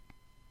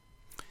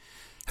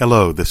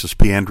Hello, this is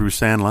P. Andrew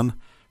Sandlin,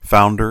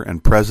 founder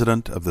and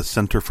president of the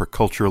Center for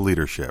Cultural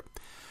Leadership.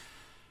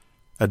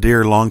 A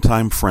dear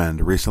longtime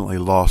friend recently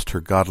lost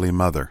her godly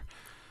mother.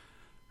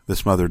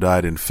 This mother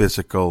died in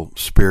physical,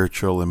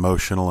 spiritual,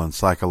 emotional, and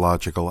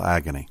psychological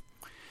agony.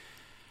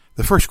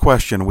 The first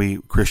question we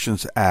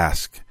Christians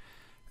ask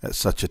at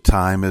such a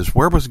time is,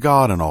 where was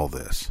God in all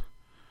this?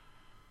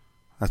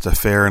 That's a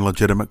fair and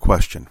legitimate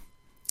question.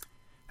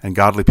 And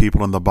godly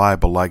people in the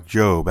Bible, like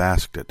Job,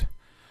 asked it.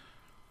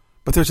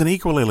 But there's an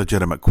equally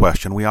legitimate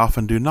question we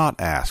often do not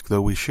ask,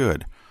 though we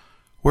should.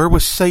 Where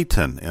was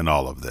Satan in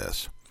all of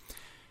this?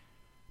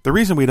 The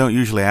reason we don't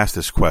usually ask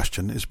this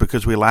question is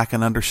because we lack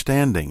an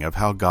understanding of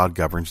how God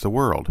governs the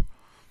world.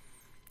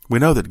 We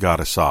know that God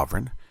is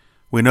sovereign.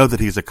 We know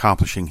that He's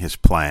accomplishing His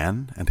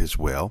plan and His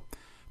will.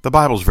 The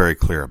Bible's very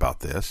clear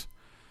about this.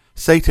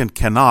 Satan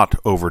cannot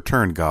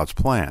overturn God's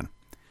plan.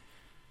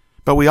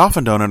 But we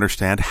often don't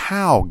understand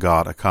how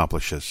God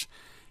accomplishes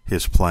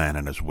His plan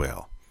and His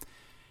will.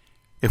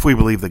 If we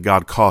believe that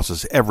God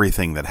causes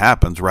everything that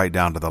happens right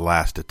down to the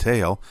last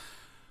detail,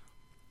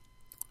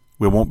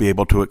 we won't be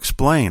able to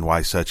explain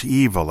why such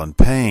evil and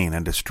pain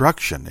and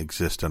destruction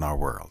exist in our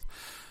world.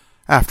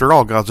 After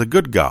all, God's a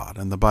good God,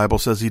 and the Bible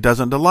says He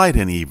doesn't delight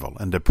in evil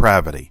and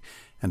depravity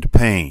and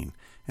pain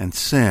and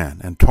sin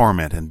and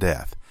torment and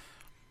death.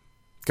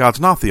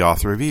 God's not the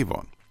author of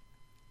evil.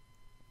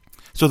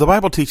 So the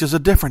Bible teaches a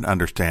different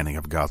understanding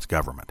of God's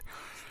government.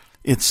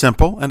 It's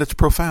simple and it's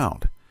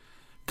profound.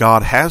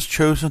 God has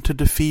chosen to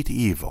defeat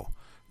evil,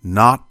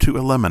 not to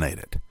eliminate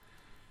it.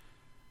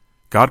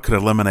 God could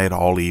eliminate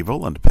all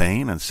evil and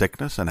pain and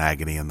sickness and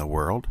agony in the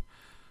world.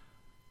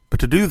 But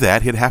to do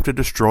that, He'd have to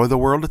destroy the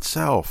world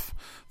itself.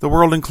 The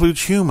world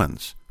includes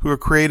humans who are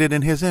created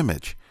in His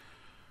image.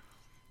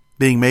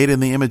 Being made in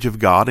the image of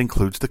God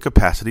includes the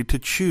capacity to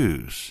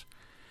choose.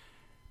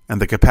 And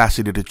the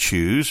capacity to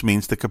choose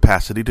means the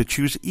capacity to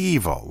choose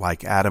evil,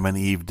 like Adam and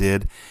Eve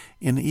did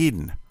in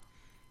Eden.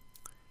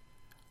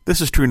 This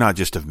is true not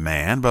just of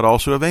man, but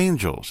also of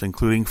angels,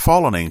 including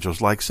fallen angels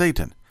like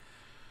Satan.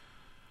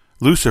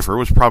 Lucifer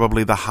was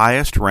probably the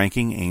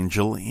highest-ranking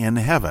angel in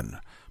heaven,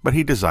 but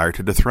he desired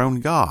to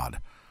dethrone God.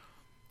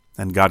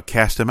 And God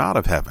cast him out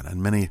of heaven,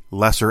 and many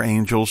lesser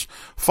angels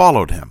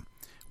followed him.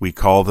 We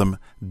call them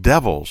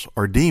devils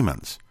or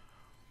demons.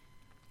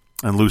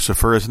 And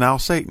Lucifer is now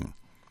Satan.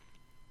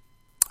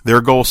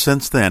 Their goal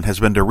since then has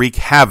been to wreak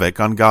havoc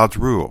on God's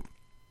rule.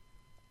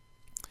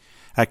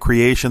 At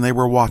creation they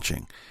were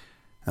watching,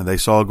 and they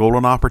saw a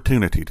golden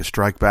opportunity to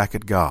strike back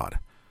at God.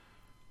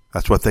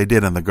 That's what they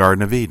did in the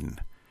Garden of Eden,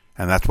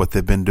 and that's what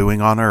they've been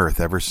doing on earth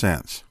ever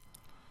since.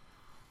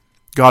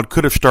 God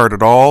could have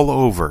started all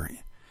over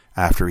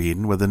after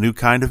Eden with a new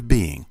kind of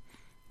being,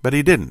 but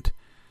He didn't.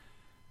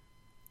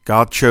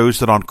 God chose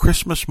that on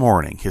Christmas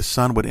morning His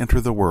Son would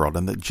enter the world,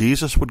 and that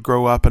Jesus would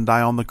grow up and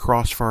die on the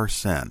cross for our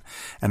sin,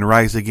 and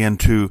rise again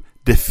to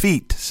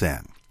defeat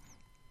sin.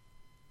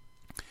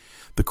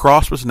 The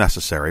cross was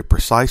necessary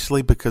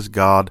precisely because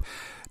God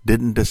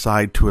didn't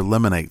decide to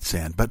eliminate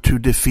sin, but to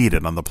defeat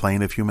it on the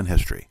plane of human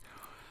history.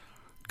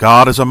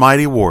 God is a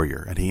mighty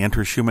warrior, and He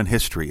enters human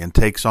history and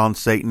takes on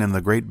Satan in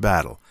the great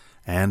battle,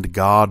 and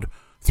God,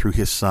 through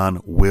His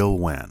Son, will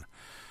win.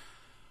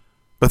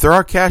 But there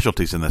are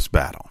casualties in this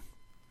battle.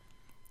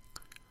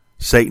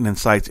 Satan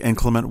incites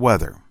inclement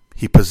weather.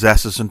 He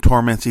possesses and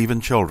torments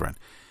even children.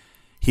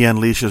 He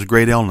unleashes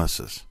great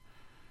illnesses.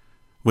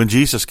 When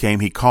Jesus came,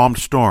 He calmed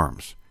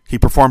storms. He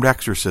performed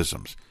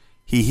exorcisms.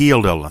 He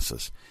healed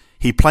illnesses.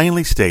 He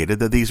plainly stated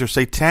that these are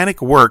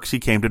satanic works He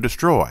came to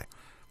destroy.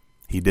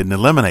 He didn't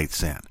eliminate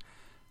sin,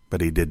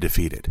 but He did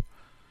defeat it.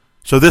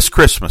 So this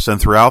Christmas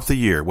and throughout the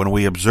year, when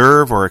we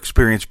observe or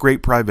experience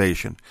great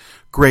privation,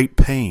 great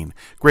pain,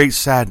 great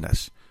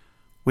sadness,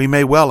 we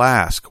may well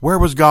ask, where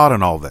was God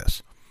in all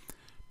this?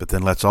 But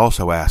then let's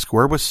also ask,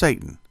 where was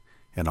Satan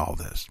in all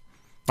this?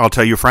 I'll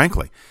tell you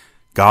frankly,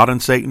 God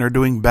and Satan are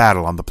doing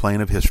battle on the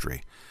plane of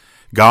history.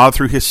 God,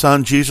 through His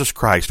Son, Jesus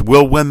Christ,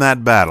 will win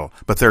that battle,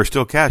 but there are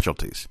still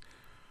casualties,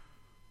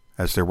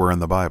 as there were in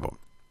the Bible.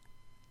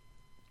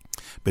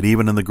 But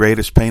even in the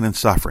greatest pain and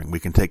suffering,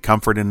 we can take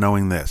comfort in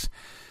knowing this.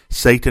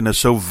 Satan is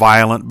so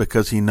violent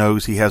because he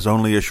knows he has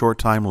only a short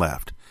time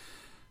left.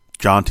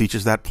 John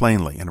teaches that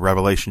plainly in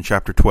Revelation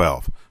chapter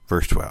 12,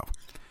 verse 12.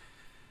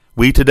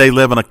 We today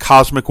live in a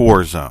cosmic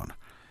war zone,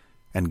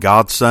 and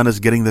God's Son is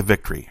getting the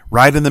victory,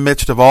 right in the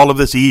midst of all of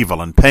this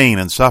evil and pain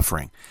and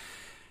suffering.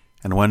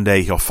 And one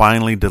day He'll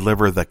finally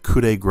deliver the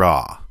coup de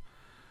grace,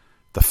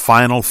 the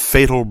final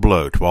fatal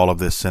blow to all of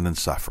this sin and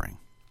suffering.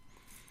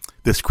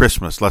 This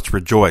Christmas, let's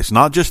rejoice,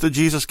 not just that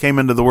Jesus came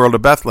into the world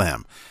of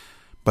Bethlehem,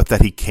 but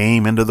that He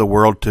came into the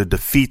world to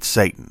defeat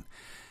Satan,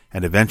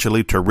 and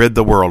eventually to rid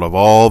the world of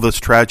all this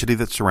tragedy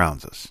that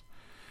surrounds us.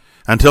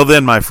 Until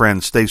then, my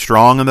friends, stay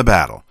strong in the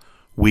battle.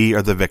 We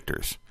are the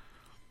victors.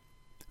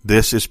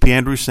 This is P.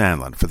 Andrew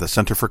Sandlin for the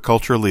Center for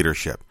Cultural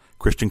Leadership,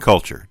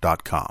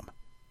 ChristianCulture.com.